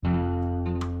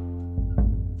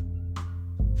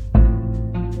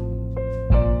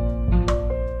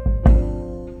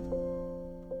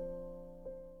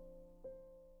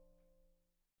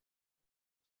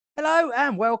Hello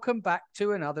and welcome back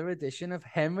to another edition of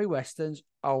Henry Weston's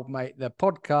Old Mate, the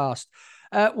podcast.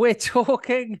 We're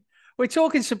talking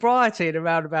sobriety in a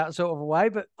roundabout sort of a way,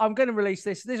 but I'm going to release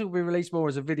this. This will be released more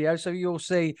as a video, so you'll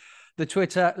see the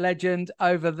Twitter legend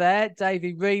over there,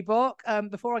 Davey Reebok.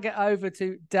 Before I get over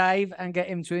to Dave and get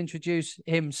him to introduce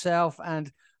himself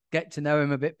and get to know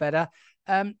him a bit better,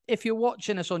 if you're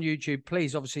watching us on YouTube,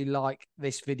 please obviously like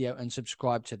this video and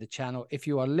subscribe to the channel. If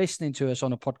you are listening to us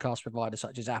on a podcast provider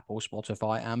such as Apple,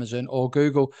 Spotify, Amazon, or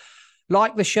Google,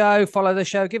 like the show, follow the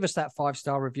show, give us that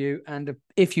 5-star review. And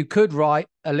if you could write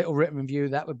a little written review,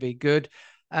 that would be good.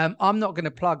 I'm not going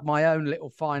to plug my own little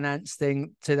finance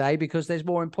thing today because there's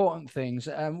more important things.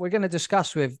 We're going to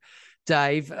discuss with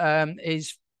Dave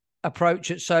his approach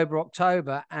at Sober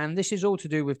October, and this is all to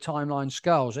do with Timeline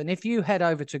Skulls. And if you head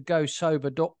over to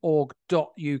gosober.org.uk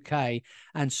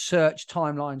and search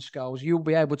Timeline Skulls, you'll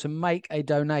be able to make a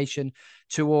donation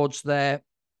towards their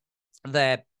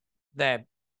attempt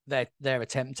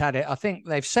at it. I think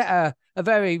they've set a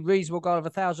very reasonable goal of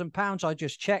 £1,000. I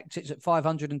just checked; it's at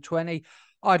 520.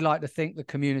 I'd like to think the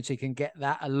community can get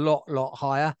that a lot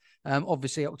higher.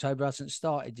 Obviously, October hasn't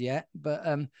started yet, but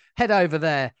head over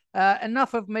there.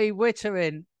 Enough of me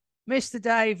wittering. Mr.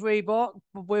 Dave Reebok,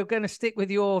 we're going to stick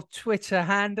with your Twitter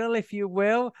handle, if you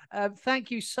will. Thank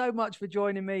you so much for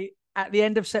joining me at the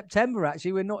end of September,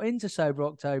 actually. We're not into Sober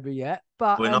October yet,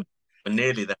 but we're we're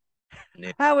nearly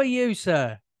there. How are you,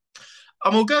 sir?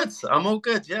 I'm all good.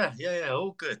 Yeah.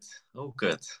 All good.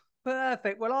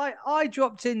 Perfect. Well, I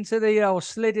dropped into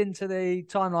slid into the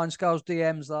Timeline Skulls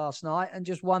DMs last night and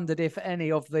just wondered if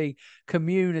any of the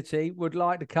community would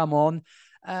like to come on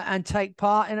and take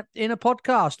part in a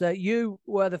podcast. You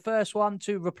were the first one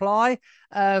to reply.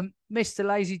 Mr.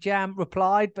 Lazy Jam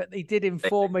replied, but he did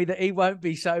inform me that he won't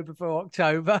be sober for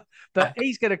October. But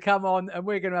he's going to come on, and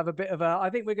we're going to have a bit of I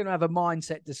think we're going to have a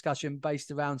mindset discussion based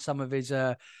around some of his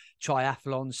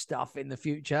triathlon stuff in the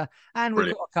future. And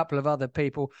we've got a couple of other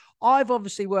people. I've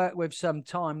obviously worked with some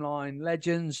Timeline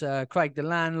legends, Craig the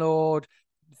Landlord,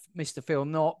 Mr. Phil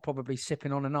Knott, probably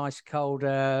sipping on a nice cold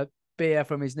beer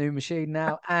from his new machine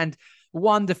now, and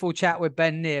wonderful chat with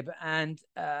Ben Nib. And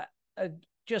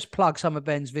just plug some of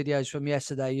Ben's videos from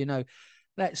yesterday.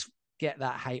 Let's get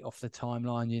that hate off the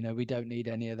timeline. We don't need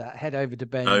any of that. Head over to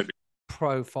Ben's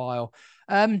profile.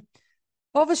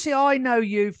 Obviously, I know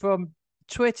you from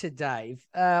Twitter, Dave.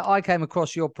 I came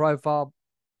across your profile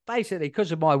basically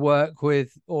because of my work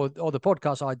with or the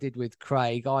podcast I did with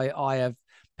Craig. I have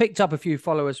picked up a few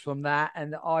followers from that,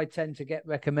 and I tend to get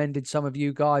recommended some of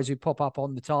you guys who pop up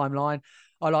on the timeline.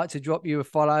 I like to drop you a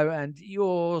follow, and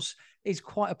yours is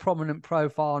quite a prominent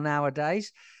profile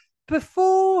nowadays.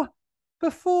 Before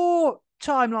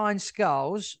Timeline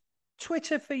Skulls,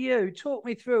 Twitter for you, talk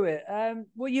me through it.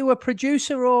 Were you a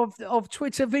producer of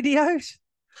Twitter videos?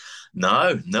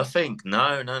 No, nothing.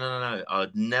 No.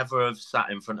 I'd never have sat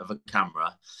in front of a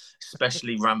camera,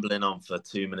 especially rambling on for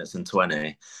 2 minutes and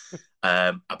 20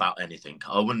 about anything.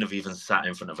 I wouldn't have even sat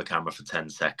in front of a camera for 10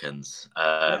 seconds.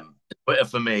 Twitter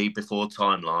for me before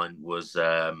Timeline was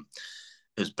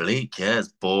it was bleak. Yeah, it's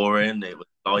boring. It was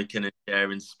liking and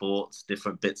sharing sports,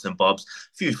 different bits and bobs.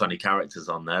 A few funny characters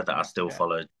on there that I still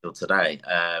follow till today.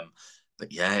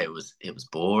 But yeah, it was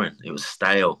boring. It was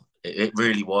stale. It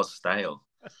really was stale.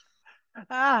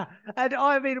 And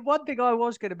I mean, one thing I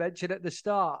was going to mention at the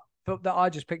start that I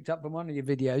just picked up from one of your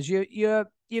videos,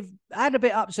 you've had a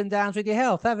bit ups and downs with your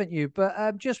health, haven't you?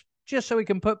 But just so we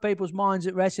can put people's minds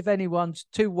at rest, if anyone's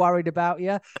too worried about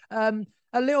you,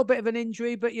 a little bit of an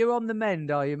injury, but you're on the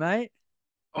mend, are you, mate?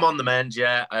 I'm on the mend,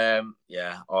 yeah.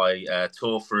 I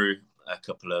tore through a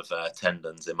couple of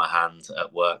tendons in my hand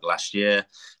at work last year.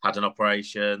 Had an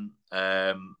operation.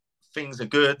 Things are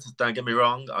good, don't get me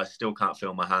wrong. I still can't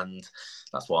feel my hand.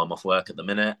 That's why I'm off work at the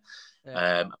minute.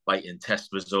 Waiting test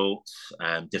results,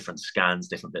 different scans,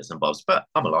 different bits and bobs. But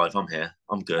I'm alive. I'm here.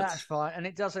 I'm good. That's fine. And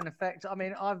it doesn't affect. I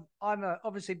mean, I'm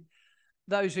obviously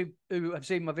those who have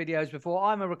seen my videos before.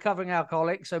 I'm a recovering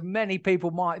alcoholic, so many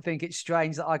people might think it's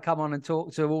strange that I come on and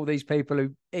talk to all these people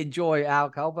who enjoy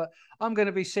alcohol. But I'm going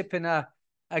to be sipping a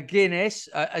Guinness,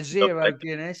 a zero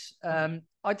Guinness. I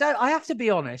have to be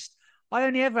honest. I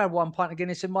only ever had one pint of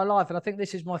Guinness in my life, and I think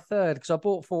this is my third because I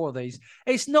bought 4 of these.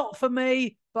 It's not for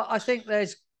me, but I think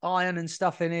there's iron and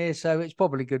stuff in here, so it's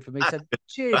probably good for me. So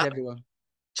cheers, everyone.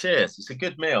 Cheers. It's a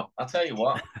good meal. I'll tell you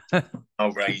what.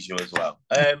 I'll raise you as well.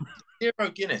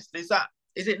 Zero Guinness. Is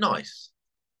it nice?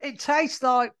 It tastes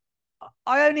like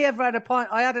I only ever had a pint.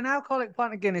 I had an alcoholic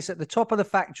pint of Guinness at the top of the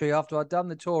factory after I'd done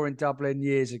the tour in Dublin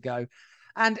years ago.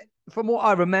 And from what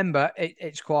I remember,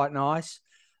 it's quite nice.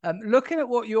 Looking at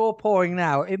what you're pouring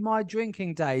now, in my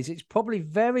drinking days, it's probably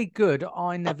very good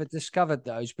I never discovered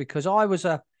those, because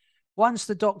once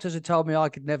the doctors had told me I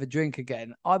could never drink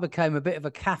again, I became a bit of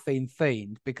a caffeine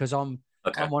fiend, because I'm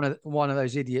one of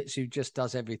those idiots who just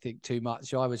does everything too much.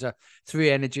 So I was a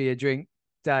 3 energy a drink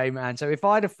day, man. So if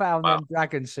I'd have found them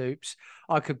dragon soups,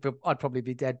 I'd probably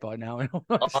be dead by now.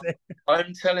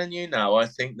 I'm telling you now, I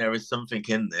think there is something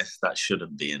in this that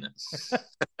shouldn't be in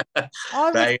it.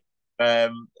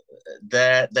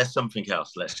 There's something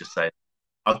else. Let's just say,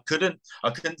 I couldn't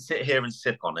sit here and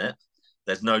sip on it.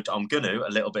 There's no. I'm gonna a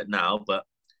little bit now, but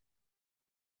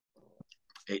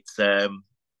it's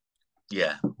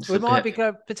yeah. We might be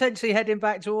potentially heading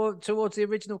back towards the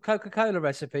original Coca-Cola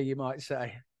recipe, you might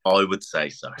say. I would say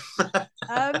so.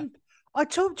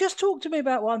 Just talk to me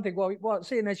about one thing. Well,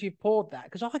 seeing as you poured that,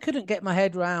 because I couldn't get my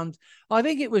head around. I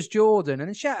think it was Jordan,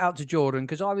 and shout out to Jordan,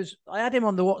 because I had him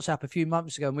on the WhatsApp a few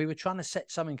months ago, and we were trying to set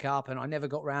something up, and I never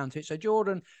got round to it. So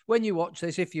Jordan, when you watch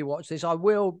this, if you watch this, I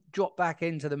will drop back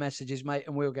into the messages, mate,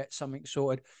 and we'll get something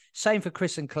sorted. Same for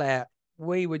Chris and Claire.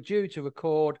 We were due to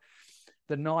record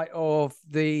the night of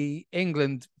the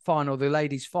England final, the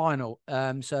ladies' final.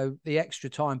 So the extra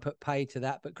time put pay to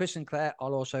that. But Chris and Claire,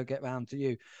 I'll also get round to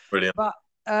you. Brilliant. But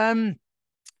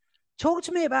talk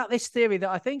to me about this theory that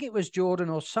I think it was Jordan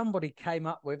or somebody came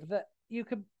up with, that you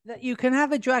can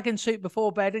have a dragon soup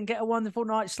before bed and get a wonderful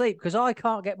night's sleep, because I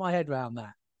can't get my head around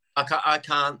that. I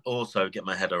can't also get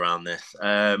my head around this.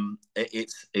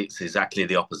 It's exactly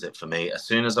the opposite for me. As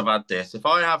soon as I've had this, if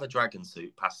I have a dragon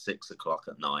soup past 6 o'clock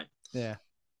at night, yeah,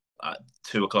 at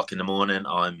 2 o'clock in the morning,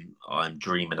 I'm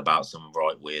dreaming about some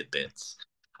right weird bits,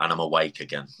 and I'm awake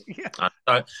again.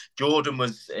 Yeah. Jordan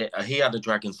he had a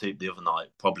dragon soup the other night,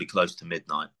 probably close to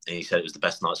midnight, and he said it was the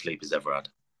best night's sleep he's ever had.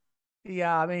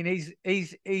 Yeah, I mean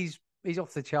he's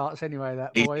off the charts anyway.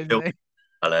 That boy, isn't he?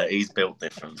 He's built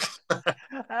different.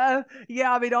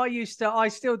 Yeah, I mean, I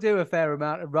still do a fair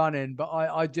amount of running, but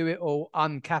I do it all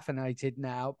uncaffeinated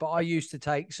now. But I used to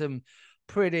take some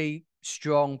pretty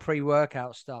strong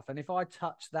pre-workout stuff, and if I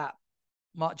touched that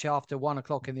much after 1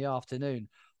 o'clock in the afternoon,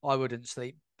 I wouldn't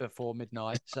sleep before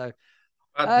midnight. So,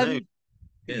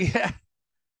 yeah,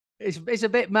 it's a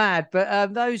bit mad. But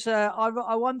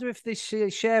I wonder if this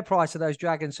share price of those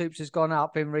dragon soups has gone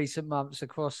up in recent months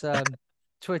across.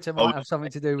 Twitter might have something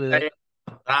to do with it.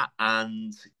 That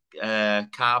and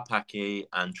Carpackie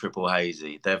and Triple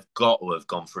Hazy, they've got to have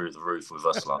gone through the roof with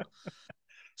us lot.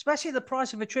 Especially the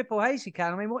price of a Triple Hazy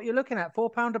can. I mean, what are you looking at?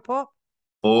 £4 a pop?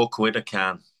 £4 a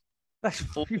can. That's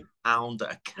 £4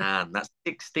 a can. That's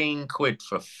 16 quid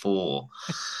for 4.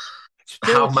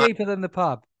 Still cheaper than the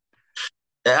pub.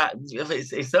 Yeah,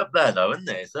 it's up there though, isn't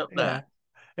it? It's up there.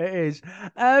 Yeah, it is.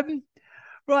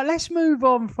 Right, let's move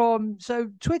on from. So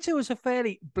Twitter was a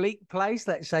fairly bleak place,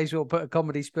 let's say, so we'll put a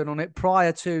comedy spin on it,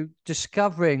 prior to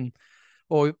discovering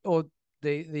or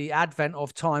the advent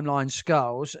of Timeline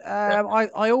Skulls.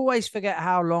 I always forget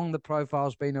how long the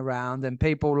profile's been around, and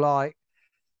people like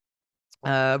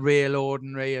Real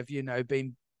Ordinary have,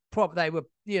 been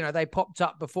they popped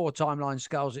up before Timeline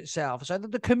Skulls itself. So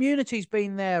the community's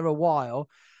been there a while.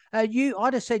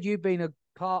 I'd have said you've been a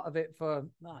part of it for,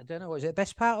 I don't know, is it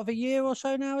best part of a year or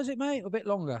so now, is it, mate? Or a bit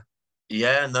longer?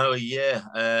 Yeah, no, a year.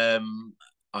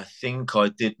 I think I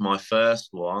did my first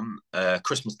one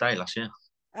Christmas Day last year.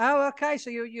 Oh, okay. So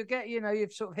you get,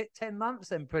 you've sort of hit 10 months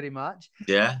then, pretty much.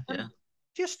 Yeah.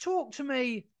 Just talk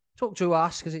to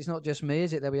us, because it's not just me,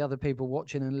 is it? There'll be other people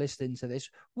watching and listening to this.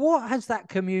 What has that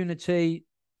community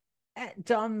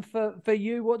done for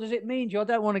you? What does it mean to you? I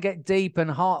don't want to get deep and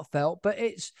heartfelt, but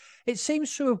it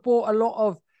seems to have brought a lot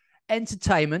of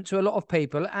entertainment to a lot of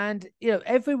people, and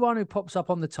everyone who pops up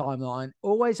on the timeline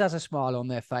always has a smile on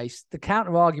their face. The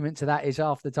counter argument to that is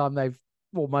most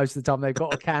of the time they've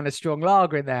got a can of strong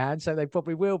lager in their hand, so they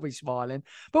probably will be smiling.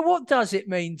 But what does it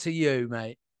mean to you,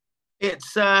 mate?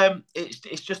 It's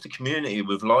just a community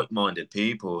with like-minded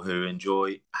people who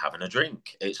enjoy having a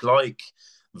drink. It's like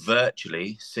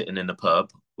virtually sitting in a pub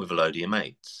with a load of your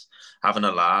mates, having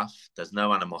a laugh. There's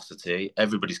no animosity.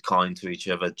 Everybody's kind to each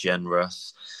other,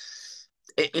 generous.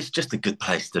 It's just a good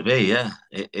place to be. Yeah,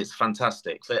 it's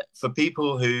fantastic for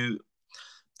people who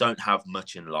don't have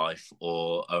much in life,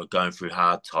 or are going through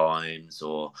hard times,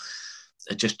 or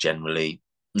are just generally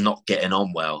not getting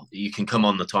on well. You can come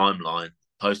on the timeline,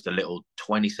 post a little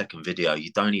 20-second video.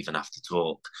 You don't even have to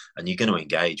talk, and you're going to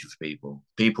engage with people.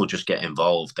 People just get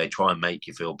involved. They try and make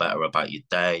you feel better about your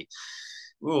day.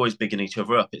 We're always bigging each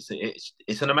other up. It's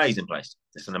an amazing place.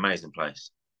 It's an amazing place.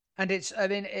 And it's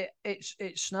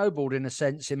snowballed in a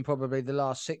sense in probably the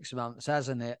last 6 months,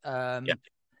 hasn't it? Yeah.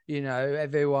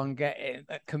 everyone getting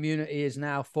a community is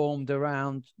now formed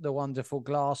around the wonderful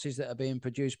glasses that are being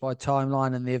produced by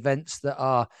Timeline and the events that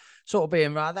are sort of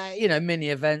being run, mini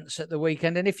events at the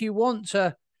weekend. And if you want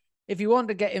to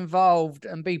get involved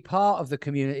and be part of the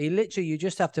community, literally you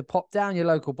just have to pop down your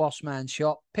local Boss Man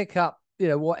shop, pick up,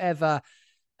 whatever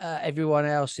everyone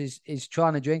else is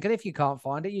trying to drink. And if you can't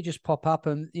find it, you just pop up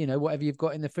and, whatever you've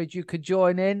got in the fridge, you could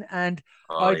join in. And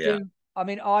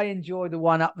I enjoy the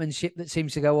one-upmanship that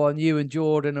seems to go on. You and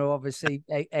Jordan are obviously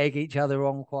egg each other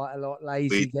on quite a lot.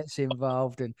 Lazy gets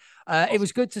involved. And it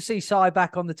was good to see Cy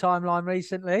back on the timeline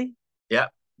recently. Yeah.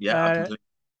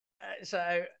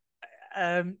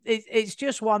 It's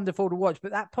just wonderful to watch.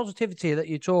 But that positivity that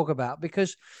you talk about,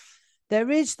 because there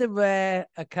is the rare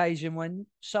occasion when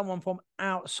someone from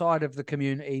outside of the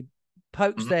community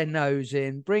pokes their nose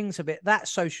in, brings a bit that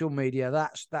social media.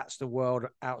 That's the world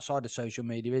outside of social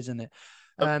media, isn't it?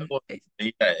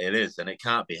 It is, and it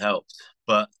can't be helped.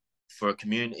 But for a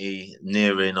community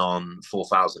nearing on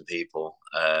 4,000 people,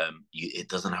 it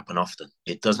doesn't happen often.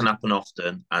 It doesn't happen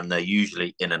often, and they're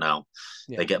usually in and out.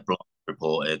 Yeah. They get blocked,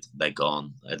 reported, they're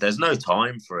gone. There's no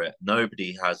time for it.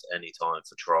 Nobody has any time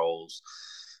for trolls.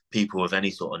 People with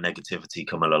any sort of negativity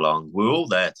coming along. We're all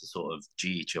there to sort of G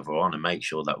each other on and make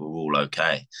sure that we're all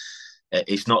okay.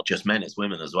 It's not just men, it's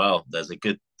women as well. There's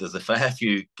a fair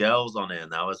few girls on here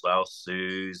now as well.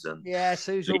 Suze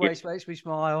always makes me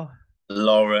smile.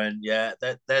 Lauren, yeah.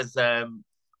 There's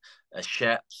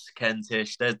Sheps,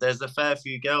 Kentish. There's a fair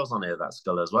few girls on here that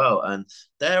Skull as well, and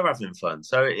they're having fun.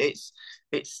 So it's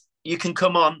you can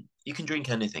come on, you can drink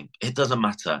anything. It doesn't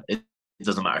matter. It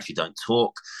doesn't matter if you don't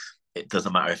talk. It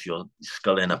doesn't matter if you're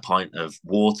sculling a pint of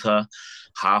water,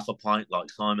 half a pint like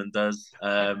Simon does.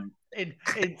 In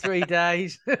 3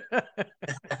 days.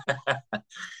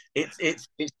 It's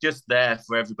just there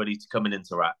for everybody to come and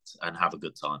interact and have a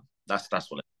good time. That's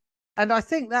what it is. And I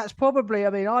think that's probably,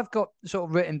 I've got sort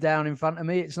of written down in front of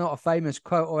me. It's not a famous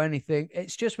quote or anything.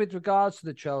 It's just with regards to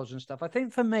the trolls and stuff. I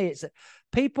think for me, it's that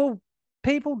people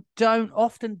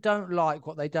often don't like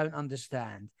what they don't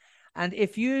understand. And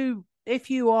if you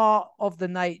are of the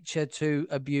nature to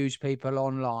abuse people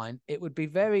online, it would be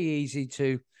very easy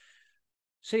to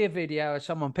see a video of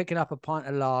someone picking up a pint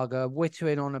of lager,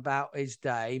 whittering on about his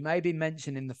day, maybe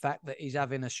mentioning the fact that he's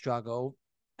having a struggle,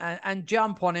 and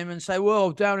jump on him and say, well,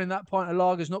 down in that pint of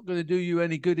lager is not going to do you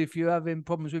any good if you're having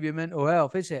problems with your mental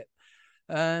health, is it?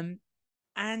 And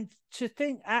to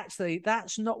think, actually,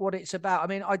 that's not what it's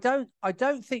about. I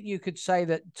don't think you could say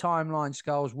that Timeline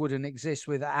Skulls wouldn't exist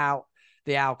without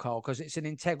the alcohol, because it's an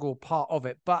integral part of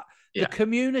it. But the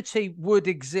community would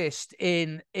exist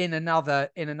in another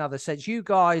sense.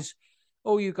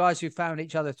 All you guys who found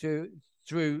each other through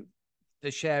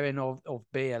the sharing of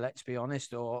beer, let's be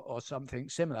honest, or something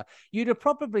similar, you'd have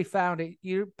probably found it.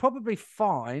 You'd probably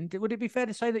find, would it be fair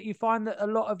to say that you find that a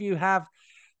lot of you have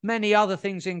many other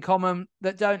things in common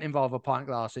that don't involve a pint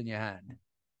glass in your hand?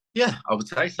 Yeah, I would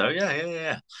say so.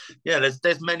 Yeah.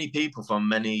 There's many people from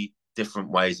many different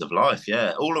ways of life,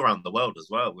 all around the world as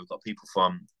well. We've got people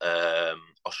from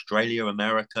Australia,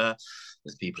 America.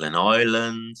 There's people in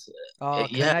Ireland.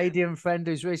 Canadian friend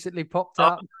who's recently popped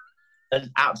up. An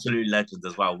absolute legend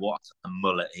as well. What a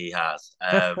mullet he has.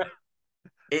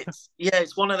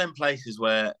 It's one of them places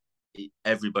where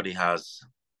everybody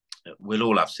we'll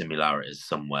all have similarities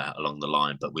somewhere along the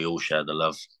line, but we all share the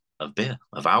love of beer,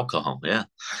 of alcohol.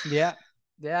 Yeah.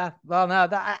 Well, no,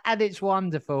 and it's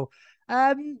wonderful.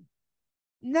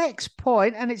 Next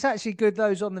point, and it's actually good,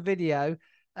 those on the video.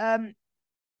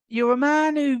 You're a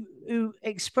man who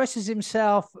expresses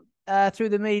himself through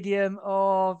the medium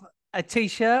of a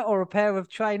t-shirt or a pair of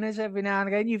trainers every now and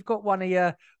again. You've got one of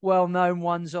your well-known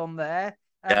ones on there.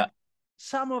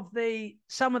 Some of the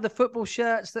football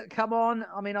shirts that come on,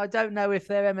 I don't know if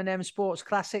they're M&M Sports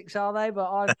Classics, are they?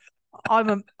 But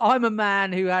I'm a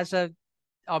man who has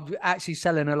I'm actually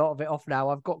selling a lot of it off now.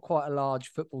 I've got quite a large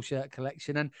football shirt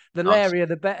collection, and the larrier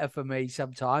the better for me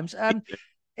sometimes.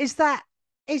 Is that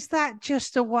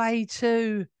just a way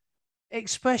to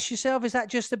express yourself? Is that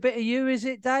just a bit of you, is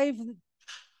it, Dave?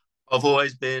 I've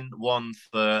always been one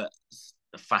for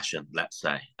fashion, let's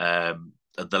say.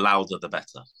 The louder the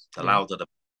better.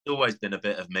 It's always been a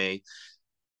bit of me.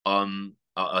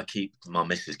 My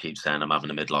missus keeps saying I'm having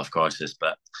a midlife crisis,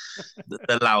 but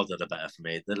the louder the better for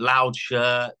me. The loud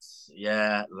shirts,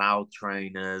 loud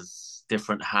trainers,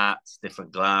 different hats,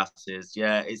 different glasses.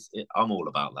 I'm all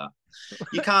about that.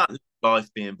 You can't live life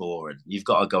being boring. You've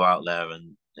got to go out there,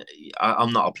 and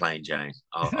I'm not a plain Jane.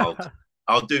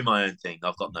 I'll do my own thing.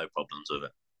 I've got no problems with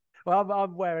it. Well,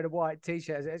 I'm wearing a white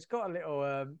t-shirt. It's got a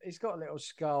little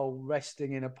skull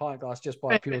resting in a pint glass just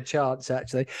by pure chance,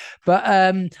 actually. But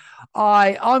I'm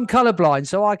colourblind,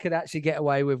 so I could actually get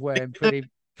away with wearing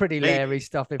pretty Larry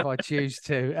stuff if I choose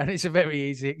to, and it's a very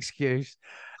easy excuse.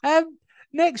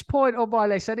 Next point on my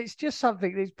list, and it's just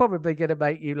something that's probably going to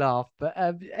make you laugh, but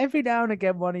every now and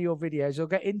again, one of your videos will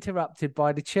get interrupted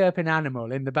by the chirping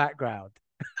animal in the background.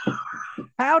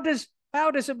 How does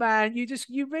a man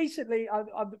you recently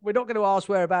we're not going to ask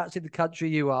whereabouts in the country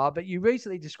you are, but you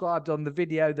recently described on the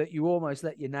video that you almost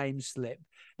let your name slip,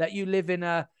 that you live in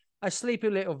a sleepy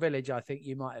little village, I think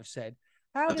you might have said.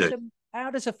 How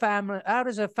does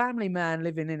a family man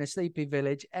living in a sleepy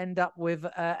village end up with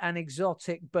an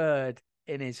exotic bird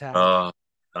in his house? Oh,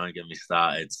 don't get me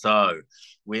started. So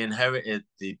we inherited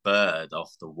the bird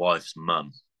off the wife's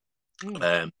mum.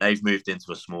 They've moved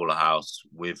into a smaller house.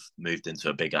 We've moved into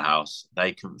a bigger house.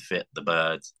 They couldn't fit the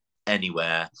bird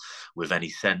anywhere with any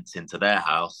sense into their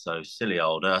house. So silly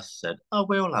old us said, "Oh,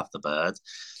 we'll have the bird."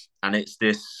 And it's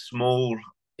this small.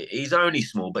 He's only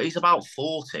small, but he's about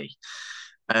 40.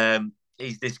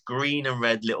 He's this green and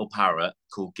red little parrot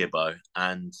called Gibbo,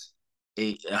 and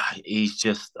he's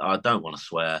just, I don't want to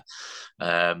swear,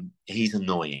 he's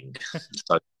annoying,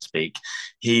 so to speak.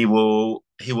 He will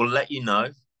let you know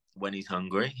when he's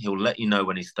hungry, he'll let you know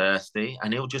when he's thirsty,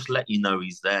 and he'll just let you know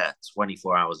he's there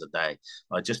 24 hours a day.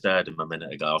 I just heard him a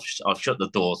minute ago. I've shut the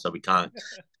door so we can't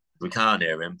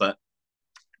hear him, but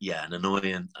yeah, an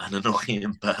annoying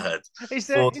bird.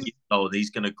 40 years old, he's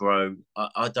going to grow.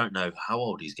 I don't know how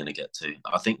old he's going to get to.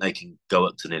 I think they can go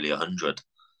up to nearly 100.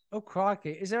 Oh,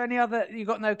 crikey. Is there any other... You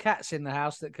got no cats in the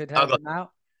house that could help him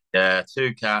out? Yeah,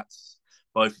 2 cats.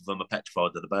 Both of them are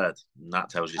petrified of the bird. And that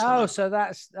tells you something. Oh, so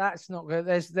that's not good.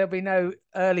 There'll be no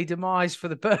early demise for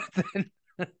the bird then.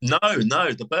 No,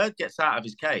 the bird gets out of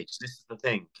his cage. This is the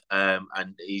thing.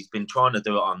 And he's been trying to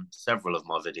do it on several of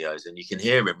my videos, and you can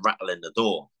hear him rattling the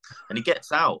door. And he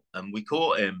gets out, and we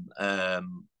caught him.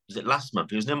 Was it last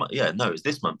month? It was it was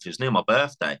this month. It was near my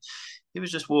birthday. He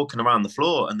was just walking around the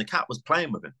floor, and the cat was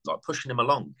playing with him, like pushing him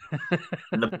along.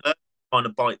 And the bird was trying to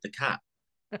bite the cat.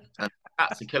 And the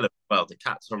cat's a killer. Well, the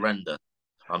cat's horrendous.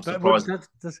 I'm surprised.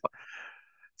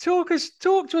 Talk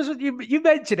to us. You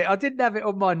mentioned it. I didn't have it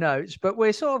on my notes, but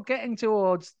we're sort of getting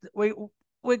towards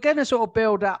we're going to sort of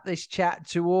build up this chat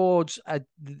towards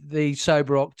the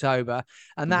Sober October,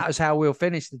 and that is how we'll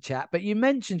finish the chat. But you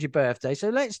mentioned your birthday, so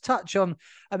let's touch on.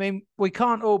 I mean, we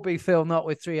can't all be Phil Knott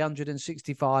with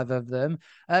 365 of them,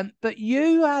 but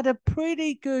you had a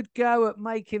pretty good go at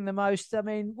making the most. I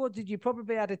mean, what did you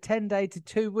probably had a 10-day to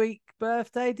 2-week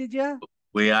birthday? Did you?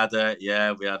 We had a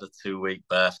 2-week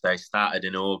birthday. Started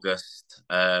in August.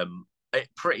 Do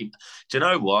you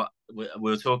know what? We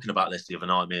were talking about this the other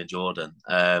night, me and Jordan.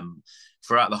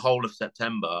 Throughout the whole of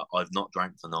September, I've not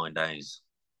drank for 9 days.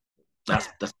 That's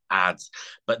ads.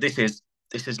 But this is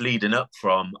leading up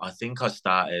from, I think I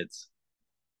started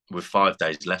with 5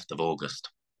 days left of August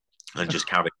and just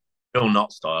carried Phil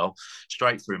Knott style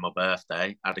straight through my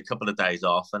birthday. Had a couple of days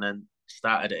off and then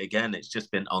started it again. It's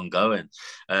just been ongoing.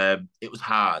 It was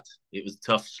hard. It was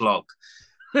a tough slog.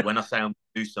 When I say I'm going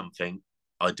to do something,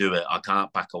 I do it. I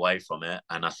can't back away from it.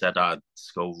 And I said I'd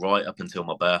go right up until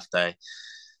my birthday.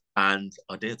 And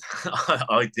I did.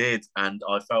 I did. And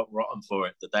I felt rotten for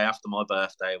it. The day after my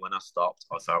birthday, when I stopped,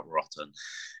 I felt rotten.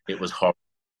 It was horrible.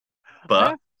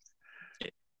 But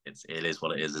it is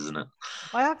what it is, isn't it?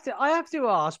 I have to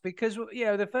ask, because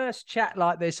the first chat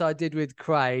like this I did with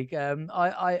Craig,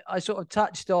 I sort of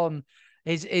touched on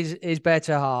his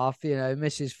better half,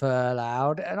 Mrs.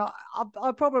 Furloud, and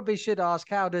I probably should ask,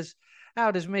 how does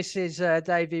Mrs.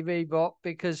 Davy Reebok?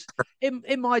 Because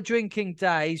in my drinking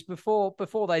days, before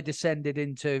they descended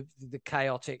into the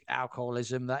chaotic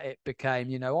alcoholism that it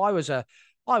became, I was a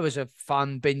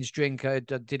fun binge drinker. I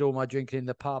did all my drinking in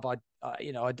the pub. I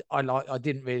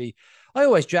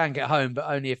always drank at home, but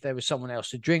only if there was someone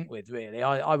else to drink with, really.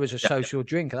 I was a social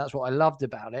drinker. That's what I loved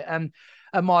about it. And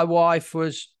my wife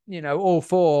was, all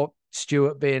for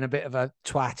Stuart being a bit of a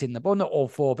twat in the, well, not all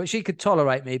for, but she could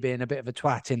tolerate me being a bit of a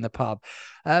twat in the pub.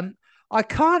 I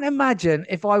can't imagine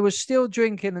if I was still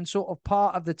drinking and sort of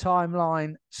part of the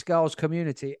Timeline Skulls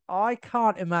community. I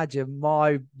can't imagine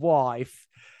my wife.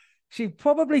 She'd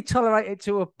probably tolerate it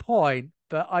to a point,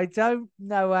 but I don't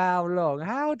know how long.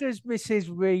 How does Mrs.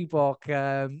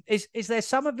 Reebok, is there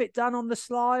some of it done on the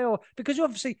sly, or because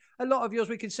obviously a lot of yours,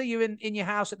 we can see you in your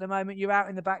house at the moment, you're out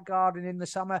in the back garden in the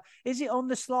summer. Is it on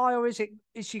the sly, or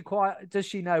does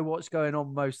she know what's going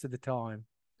on most of the time?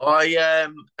 I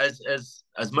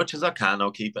as much as I can,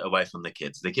 I'll keep it away from the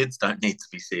kids. The kids don't need to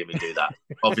be seeing me do that.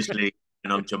 Obviously,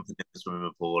 and I'm jumping in the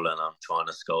swimming pool and I'm trying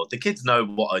to score. The kids know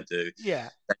what I do. Yeah.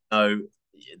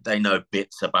 They know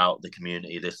bits about the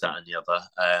community, this, that, and the other.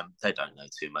 They don't know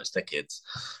too much. They're kids.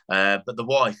 But the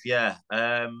wife, yeah.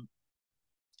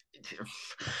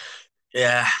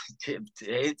 Yeah,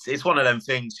 it's one of them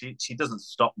things. She doesn't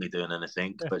stop me doing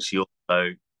anything, but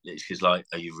she's like,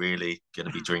 "Are you really going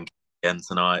to be drinking again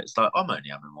tonight?" It's like, I'm only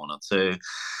having one or two.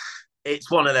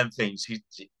 It's one of them things.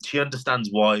 She understands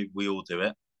why we all do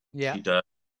it. Yeah. She does,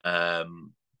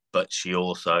 but she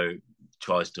also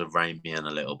tries to rein me in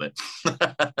a little bit.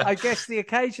 I guess the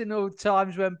occasional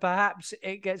times when perhaps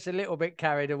it gets a little bit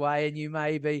carried away, and you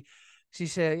maybe. She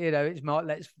said, it's not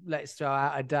let's throw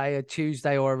out a day, a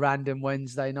Tuesday or a random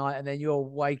Wednesday night, and then you're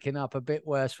waking up a bit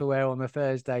worse for wear on a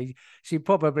Thursday. She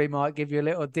probably might give you a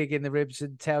little dig in the ribs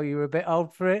and tell you're a bit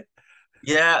old for it.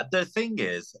 Yeah, the thing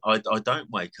is, I don't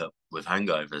wake up with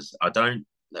hangovers. I don't.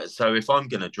 So if I'm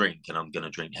gonna drink and I'm gonna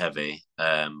drink heavy,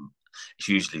 it's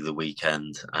usually the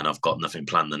weekend and I've got nothing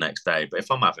planned the next day. But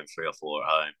if I'm having 3 or 4 at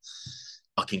home,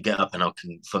 I can get up and I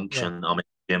can function. Yeah. I'm in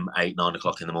the gym 8, 9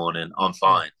 o'clock in the morning. I'm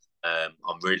fine.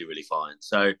 I'm really, really fine.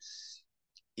 So,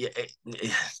 yeah,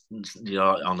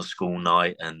 on a school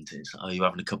night and are you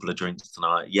having a couple of drinks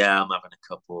tonight? Yeah, I'm having a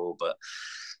couple, but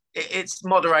it's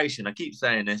moderation. I keep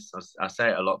saying this. I say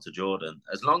it a lot to Jordan.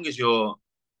 As long as you're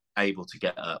able to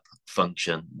get up,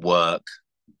 function, work,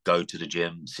 go to the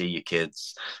gym, see your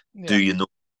kids, do your normal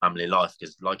family life,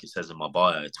 because like it says in my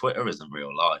bio, Twitter isn't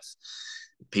real life.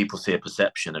 People see a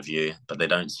perception of you, but they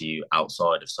don't see you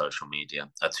outside of social media.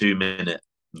 A 2-minute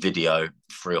video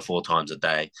 3 or 4 times a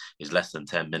day is less than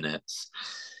 10 minutes.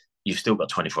 You've still got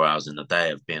 24 hours in the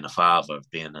day of being a father,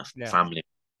 of being a family,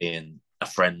 being a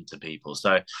friend to people.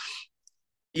 So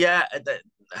yeah,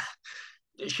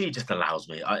 she just allows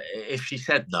me. If she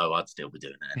said no, I'd still be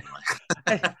doing it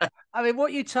anyway. I mean,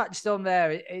 what you touched on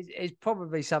there is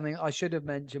probably something I should have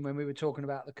mentioned when we were talking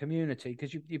about the community,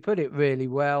 because you put it really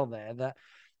well there, that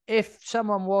if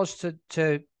someone was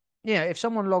to if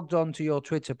someone logged on to your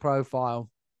Twitter profile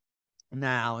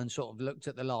now and sort of looked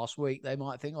at the last week, they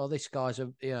might think, oh, this guy's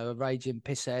a raging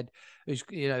pisshead who's,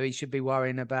 he should be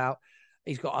worrying about,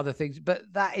 he's got other things. But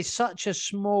that is such a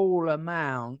small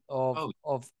amount of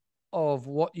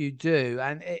what you do,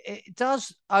 and it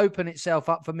does open itself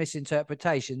up for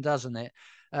misinterpretation, doesn't it?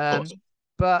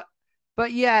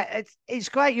 But yeah, it's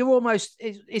great.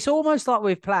 It's almost like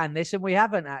we've planned this, and we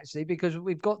haven't actually, because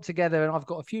we've got together and I've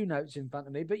got a few notes in front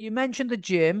of me. But you mentioned the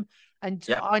gym, and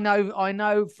I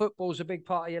know football's a big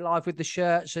part of your life with the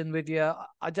shirts and with your.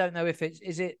 I don't know if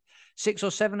is it 6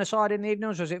 or 7 aside in the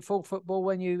evenings, or is it full football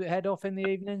when you head off in the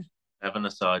evenings? 7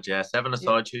 aside, 7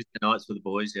 aside Tuesday nights with the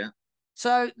boys, yeah.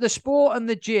 So the sport and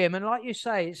the gym, and like you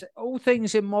say, it's all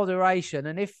things in moderation.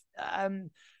 And if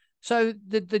so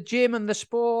the gym and the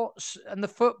sports and the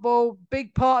football,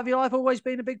 big part of your life, always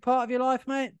been a big part of your life,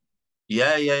 mate?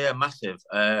 Yeah, massive.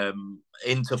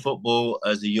 Into football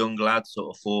as a young lad,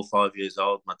 sort of 4 or 5 years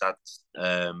old. My dad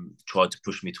tried to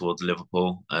push me towards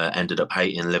Liverpool, ended up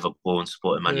hating Liverpool and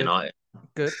supporting Man United.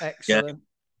 Good, excellent.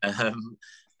 Yeah.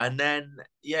 And then,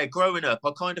 growing up,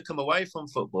 I kind of come away from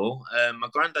football. My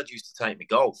granddad used to take me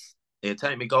golf. He'd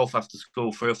take me golf after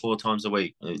school 3 or 4 times a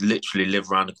week. He'd literally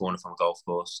live around the corner from a golf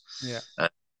course. Yeah.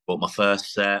 Bought my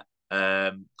first set.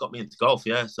 Got me into golf,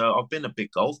 yeah. So I've been a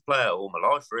big golf player all my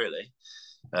life, really.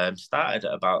 Started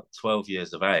at about 12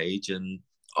 years of age, and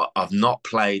I've not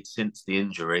played since the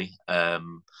injury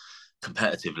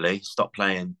competitively. Stopped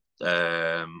playing,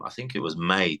 I think it was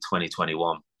May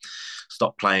 2021.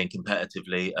 Stopped playing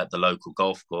competitively at the local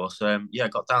golf course.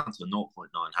 Got down to a 0.9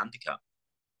 handicap.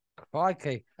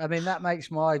 Crikey. I mean, that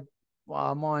makes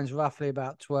mine's roughly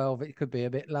about 12. It could be a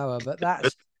bit lower, but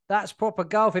that's proper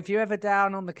golf. If you're ever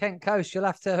down on the Kent coast, you'll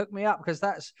have to hook me up, because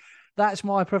that's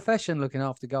my profession, looking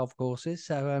after golf courses.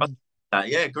 So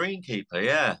greenkeeper.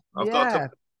 Yeah, I've got a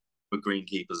couple of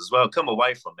greenkeepers as well. Come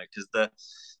away from it because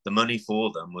the money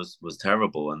for them was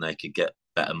terrible, and they could get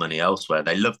better money elsewhere.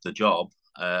 They loved the job.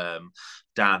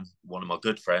 Dan, one of my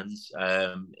good friends,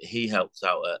 he helped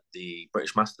out at the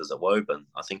British Masters at Woburn.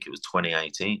 I think it was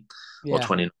 2018 or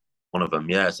 20. One of them,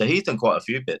 yeah. So he's done quite a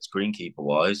few bits greenkeeper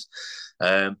wise,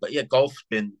 but yeah, golf's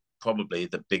been probably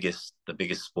the biggest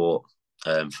sport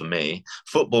for me.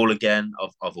 Football, again,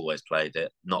 I've always played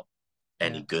it, not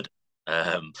any good.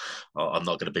 I'm not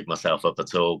going to big myself up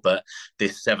at all, but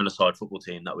this 7-a-side football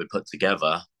team that we put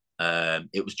together,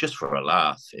 it was just for a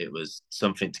laugh. It was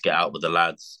something to get out with the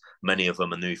lads. Many of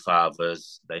them are new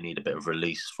fathers. They need a bit of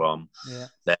release from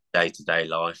their day-to-day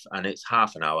life, and it's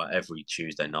half an hour every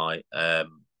Tuesday night.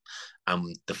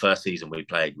 And the first season we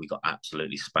played, we got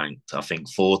absolutely spanked. I think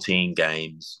 14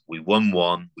 games, we won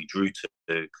one, we drew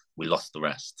two, we lost the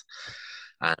rest.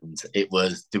 And it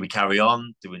was, do we carry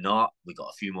on? Do we not? We got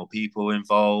a few more people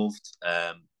involved,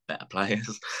 better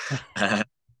players.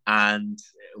 And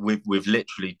we've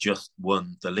literally just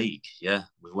won the league. Yeah,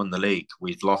 we've won the league.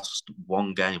 We've lost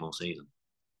one game all season.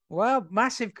 Well,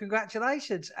 massive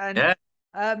congratulations. And yeah.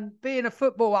 Being a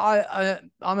footballer,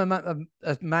 I'm a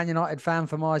Man United fan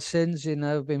for my sins. You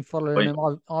know, I've been following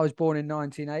them. I was born in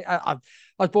 1980. I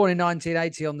was born in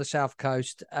 1980 on the South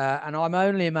Coast, and I'm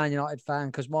only a Man United fan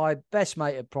because my best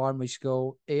mate at primary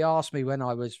school, he asked me when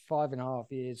I was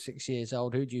 5.5 years, 6 years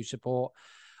old, who do you support?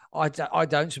 I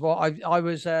don't support. I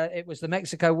was. It was the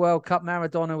Mexico World Cup.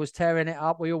 Maradona was tearing it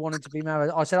up. We all wanted to be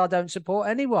Maradona. I said I don't support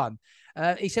anyone.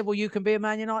 He said, "Well, you can be a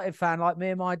Man United fan like me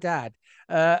and my dad,"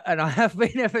 and I have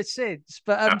been ever since.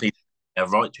 But happy,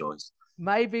 right choice.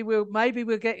 Maybe we'll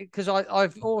get, because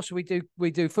I've also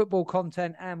we do football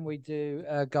content and we do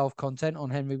golf content on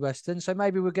Henry Weston. So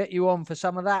maybe we'll get you on for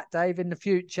some of that, Dave, in the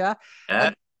future.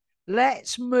 Yeah.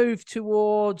 Let's move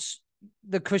towards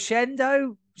the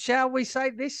crescendo, shall we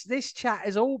say? This chat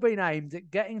has all been aimed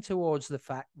at getting towards the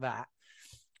fact that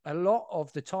a lot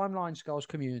of the Timeline Skulls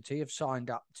community have signed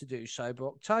up to do Sober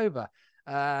October.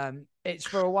 It's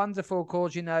for a wonderful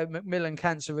cause. You know, Macmillan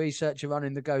Cancer Research are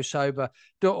running the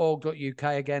gosober.org.uk.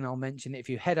 Again, I'll mention it. If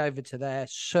you head over to there,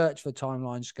 search for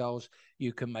Timeline Skulls,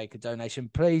 you can make a donation.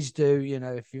 Please do. You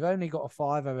know, if you've only got a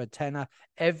 $5 or a $10,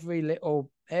 every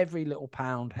little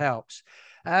pound helps.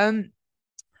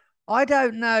 I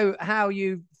don't know how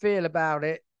you feel about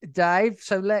it, Dave.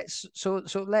 So let's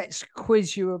let's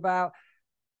quiz you about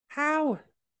how,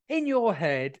 in your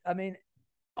head. I mean,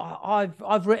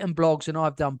 I've written blogs and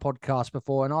I've done podcasts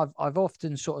before, and I've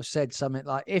often sort of said something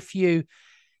like, if you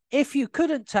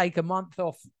couldn't take a month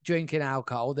off drinking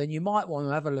alcohol, then you might want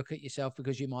to have a look at yourself,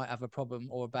 because you might have a problem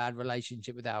or a bad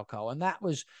relationship with alcohol. And that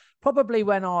was probably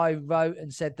when I wrote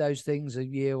and said those things a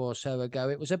year or so ago.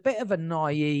 It was a bit of a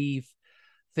naive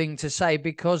thing to say,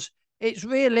 because it's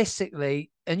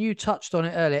realistically, and you touched on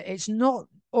it earlier, it's not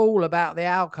all about the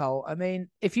alcohol. I mean,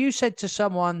 if you said to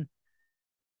someone,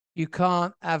 you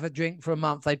can't have a drink for a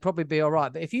month, they'd probably be all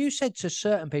right. But if you said to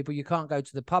certain people, you can't go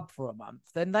to the pub for a month,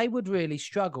 then they would really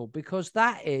struggle, because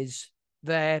that is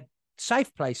their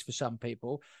safe place for some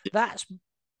people. That's,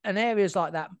 and areas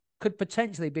like that could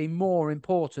potentially be more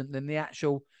important than the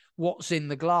actual what's in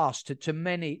the glass to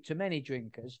many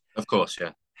drinkers. Of course,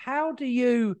 yeah. How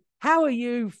are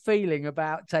you feeling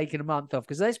about taking a month off?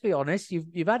 Because let's be honest,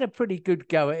 you've had a pretty good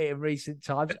go at it in recent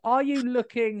times. Are you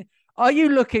looking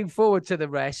forward to the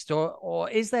rest, or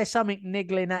is there something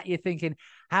niggling at you, thinking,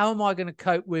 how am I going to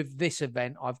cope with this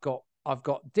event? I've got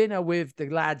dinner with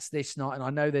the lads this night, and I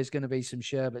know there's going to be some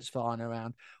sherbets flying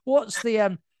around. What's the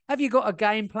have you got a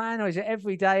game plan, or is it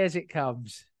every day as it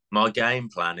comes? My game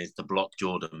plan is to block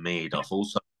Jordan Mead off all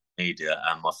social media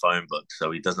and my phone book,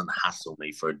 so he doesn't hassle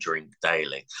me for a drink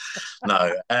daily.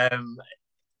 No,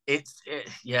 it's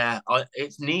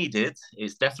needed.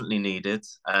 It's definitely needed.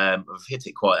 I've hit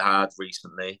it quite hard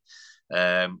recently.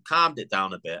 Calmed it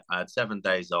down a bit. I had 7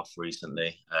 days off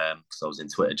recently because I was in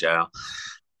Twitter jail.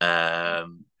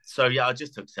 So yeah, I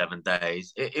just took 7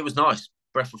 days. It was nice,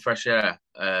 breath of fresh air,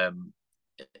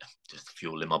 just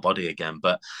fuel in my body again.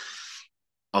 But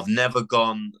I've never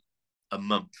gone a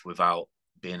month without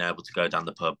being able to go down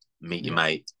the pub, meet your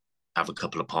mate, have a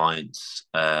couple of pints.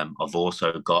 I've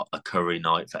also got a curry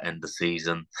night for end of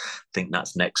season. I think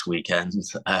that's next weekend.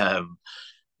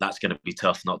 That's going to be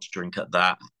tough not to drink at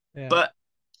that. Yeah. But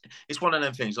it's one of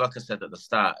them things, like I said at the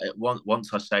start,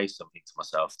 once I say something to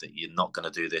myself that you're not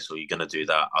going to do this or you're going to do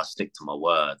that, I stick to my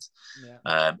words.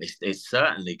 Yeah. It's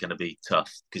certainly going to be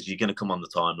tough, because you're going to come on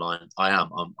the timeline.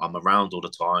 I'm around all the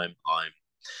time. I'm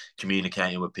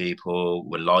communicating with people,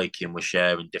 we're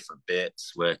sharing different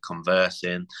bits, we're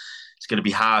conversing. It's going to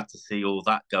be hard to see all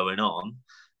that going on,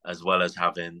 as well as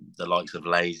having the likes of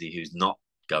Lazy, who's not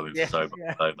going for Sober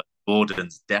October.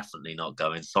 Gordon's definitely not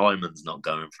going. Simon's not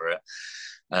going for it.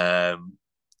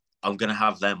 I'm going to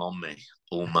have them on me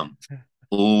all month.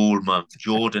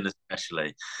 Jordan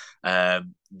especially.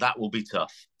 That will be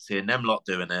tough. Seeing them lot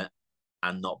doing it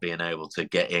and not being able to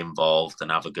get involved and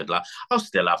have a good laugh. I'll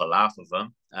still have a laugh with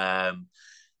them.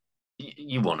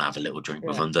 You want to have a little drink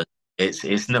with them.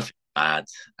 It's nothing bad.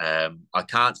 I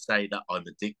can't say that I'm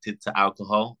addicted to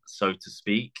alcohol, so to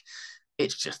speak.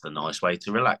 It's just a nice way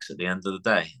to relax at the end of the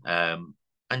day.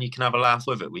 And you can have a laugh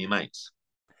with it with your mates.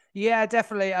 Yeah,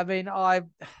 definitely. I mean, I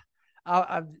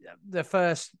the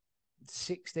first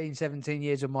 16, 17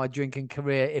 years of my drinking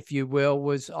career, if you will,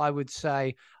 was, I would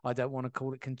say, I don't want to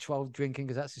call it controlled drinking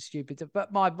because that's a stupid,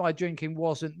 but my drinking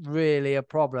wasn't really a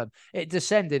problem. It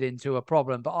descended into a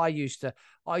problem, but I used to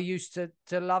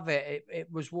love it.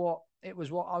 It was what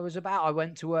I was about. I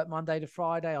went to work Monday to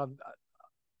Friday.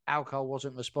 Alcohol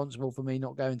wasn't responsible for me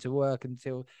not going to work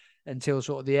until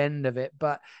sort of the end of it.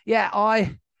 But yeah,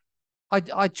 I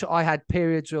had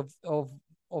periods of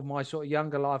my sort of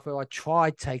younger life where I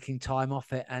tried taking time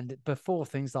off it, and before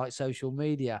things like social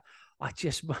media, I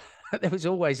just there was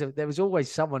always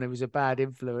someone who was a bad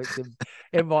influence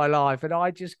in my life, and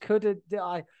I just couldn't.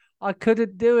 I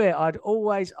couldn't do it. I'd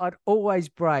always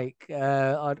break.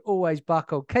 I'd always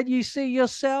buckle. Can you see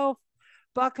yourself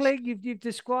buckling?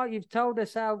 You've told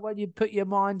us how when you put your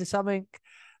mind to something.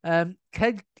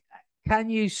 Can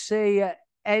you see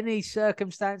any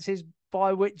circumstances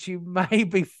by which you may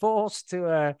be forced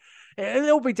to?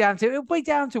 It'll be down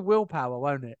to willpower,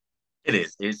 won't it? It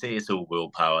is. It's all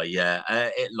willpower. Yeah.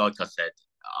 Like I said,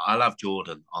 I'll have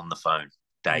Jordan on the phone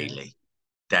daily,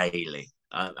 daily.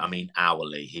 I mean,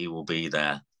 hourly. He will be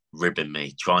there ribbing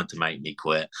me, trying to make me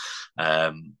quit.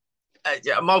 Yeah,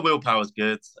 my willpower's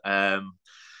good.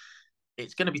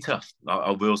 It's going to be tough.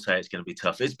 I will say it's going to be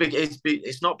tough.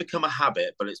 It's not become a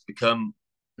habit, but it's become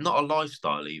not a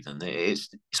lifestyle even. It's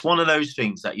one of those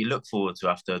things that you look forward to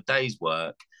after a day's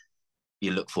work.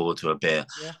 You look forward to a beer.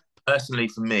 Yeah. Personally,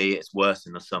 for me, it's worse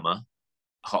in the summer.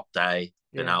 Hot day,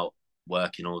 been out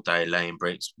working all day, laying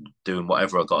bricks, doing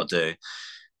whatever I got to do.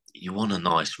 You want a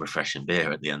nice, refreshing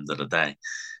beer at the end of the day.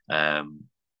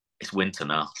 It's winter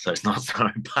now, so it's not so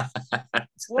bad.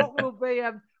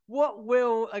 What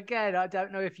will, again, I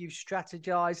don't know if you've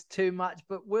strategized too much,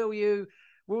 but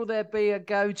will there be a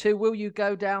go-to? Will you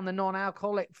go down the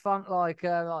non-alcoholic front? Like,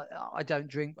 I don't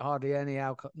drink hardly any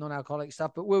non-alcoholic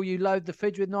stuff, but will you load the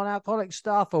fridge with non-alcoholic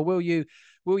stuff, or will you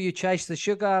chase the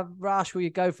sugar rush? Will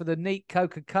you go for the neat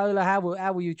Coca-Cola? How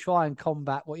will you try and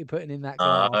combat what you're putting in that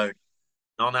glass?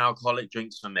 Non-alcoholic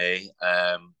drinks for me.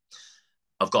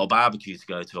 I've got a barbecue to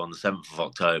go to on the 7th of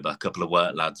October. A couple of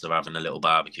work lads are having a little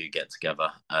barbecue get together.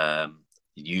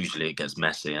 Usually it gets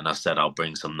messy, and I said I'll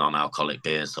bring some non-alcoholic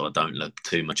beers so I don't look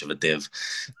too much of a div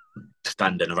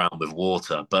standing around with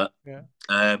water. But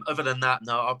other than that,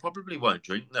 no, I probably won't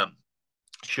drink them.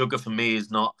 Sugar for me is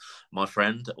not my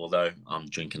friend, although I'm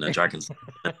drinking a Dragon's.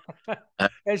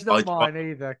 It's not mine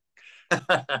either.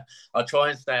 I try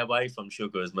and stay away from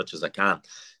sugar as much as I can.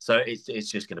 So it's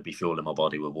just going to be fueling my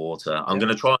body with water. I'm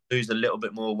going to try and lose a little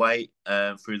bit more weight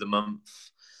through the month.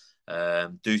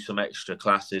 Do some extra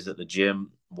classes at the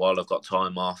gym while I've got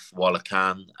time off, while I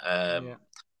can.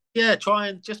 Try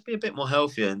and just be a bit more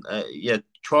healthy, and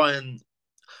try and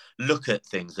look at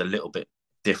things a little bit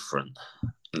different,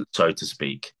 so to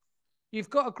speak. You've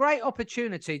got a great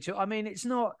opportunity to, I mean, it's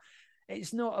not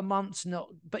a month's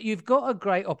but you've got a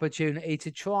great opportunity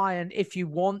to try, and if you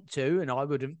want to, and I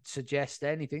wouldn't suggest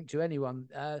anything to anyone,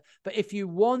 but if you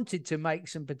wanted to make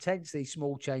some potentially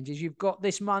small changes, you've got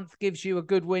this month gives you a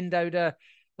good window to,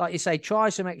 like you say, try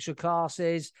some extra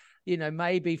classes,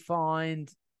 maybe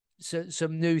find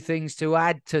some new things to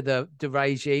add to the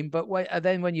regime. But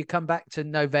then when you come back to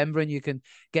November and you can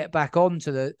get back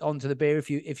onto the beer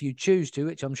if you choose to,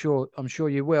 which I'm sure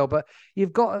you will. But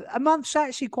you've got a month's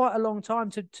actually quite a long time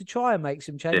to try and make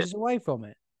some changes away from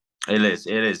it. It is.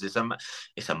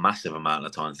 It's a massive amount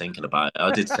of time thinking about it.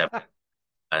 I did 7,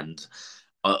 and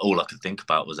all I could think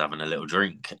about was having a little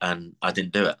drink, and I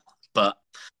didn't do it. But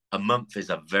a month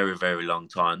is a very, very long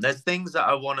time. There's things that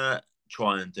I want to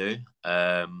try and do.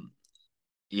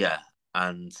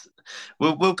 And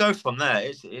we'll go from there.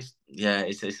 It's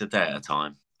a day at a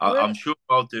time. I'm sure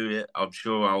I'll do it. I'm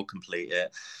sure I'll complete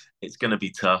it. It's going to be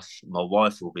tough. My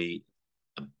wife will be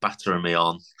battering me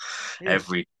on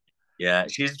every. Yeah,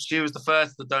 she was the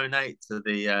first to donate to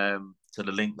the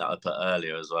link that I put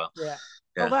earlier as well. Yeah.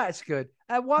 Oh, that's good.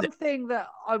 One thing that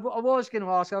I was going to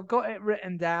ask, I've got it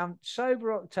written down: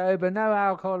 sober October, no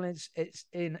alcohol. It's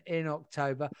in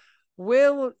October.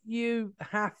 Will you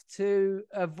have to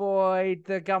avoid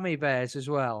the gummy bears as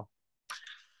well?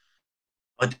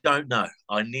 I don't know.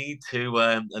 I need to.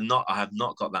 I have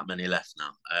not got that many left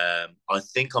now. I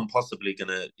think I'm possibly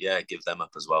gonna give them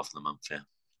up as well for the month.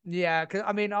 Yeah, because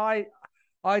I mean, I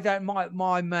don't.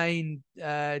 My main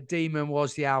demon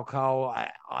was the alcohol.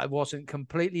 I wasn't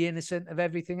completely innocent of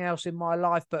everything else in my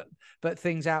life, but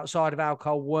things outside of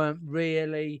alcohol weren't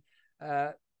really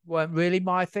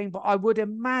my thing. But I would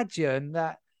imagine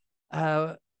that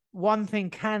one thing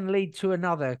can lead to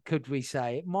another. Could we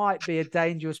say it might be a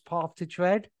dangerous path to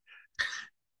tread?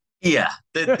 Yeah,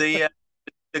 the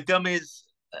gummies,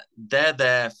 they're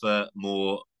there for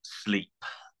more sleep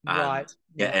Right. and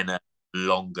getting a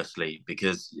longer sleep,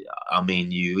 because I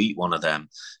mean, you eat one of them,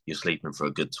 you're sleeping for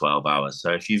a good 12 hours.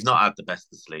 So if you've not had the best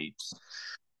of sleeps,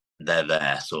 they're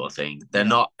there, sort of thing. They're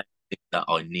not anything that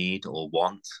I need or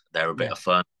want. They're a bit of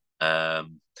fun.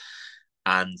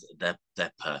 And they're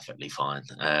perfectly fine.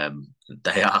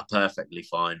 They are perfectly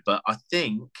fine. But I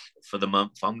think for the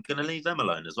month, I'm going to leave them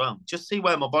alone as well. Just see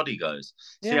where my body goes.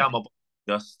 See how my body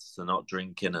adjusts to not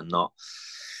drinking and not,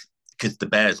 because the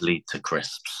bears lead to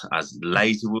crisps, as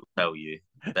Lazy will tell you.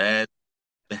 Bears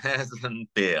and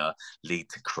beer lead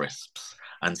to crisps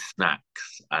and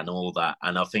snacks and all that.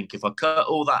 And I think if I cut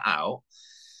all that out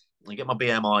and get my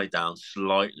BMI down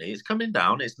slightly, it's coming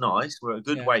down. It's nice. We're at a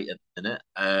good weight at the minute.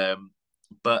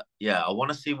 But yeah, I want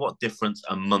to see what difference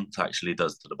a month actually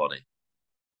does to the body.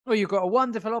 Well, you've got a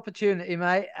wonderful opportunity,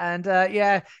 mate. And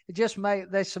just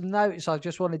mate, there's some notes I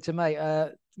just wanted to make.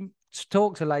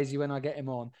 Talk to Lazy when I get him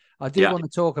on. I do want to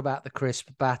talk about the crisp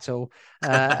battle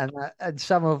and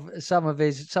some of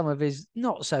his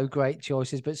not so great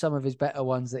choices, but some of his better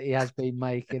ones that he has been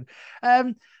making.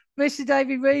 Mr.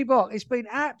 Davey Reebok, it's been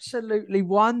absolutely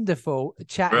wonderful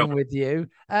chatting with you.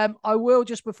 I will,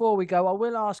 just before we go, I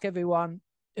will ask everyone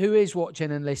who is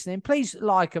watching and listening, please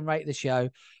like and rate the show.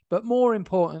 But more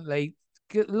importantly,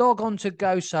 log on to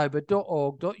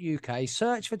gosober.org.uk,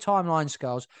 search for Timeline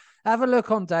Skulls. Have a look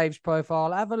on Dave's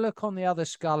profile. Have a look on the other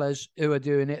scullers who are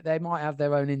doing it. They might have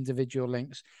their own individual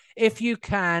links. If you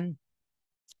can,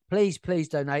 please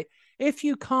donate. If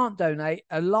you can't donate,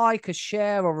 a like, a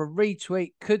share, or a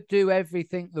retweet could do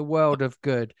everything the world of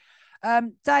good.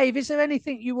 Dave, is there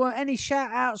anything you want, any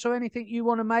shout outs or anything you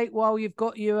want to make while you've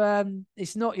got your,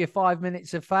 it's not your 5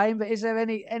 minutes of fame, but is there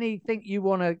anything you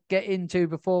want to get into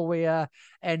before we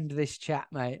end this chat,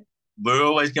 mate? We're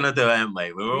always going to do it, aren't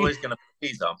we? We're always going to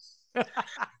please them.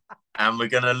 And we're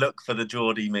going to look for the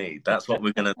Geordie Mead. That's what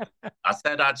we're going to do. I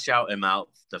said I'd shout him out,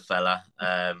 the fella.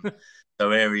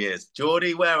 So here he is.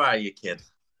 Geordie, where are you, kid?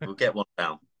 We'll get one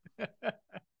down.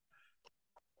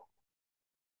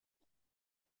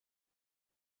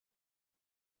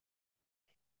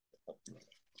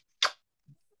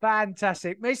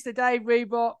 Fantastic. Mr. Dave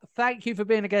Reebok, thank you for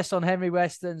being a guest on Henry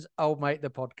Weston's Old Mate,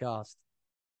 the podcast.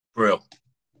 Real.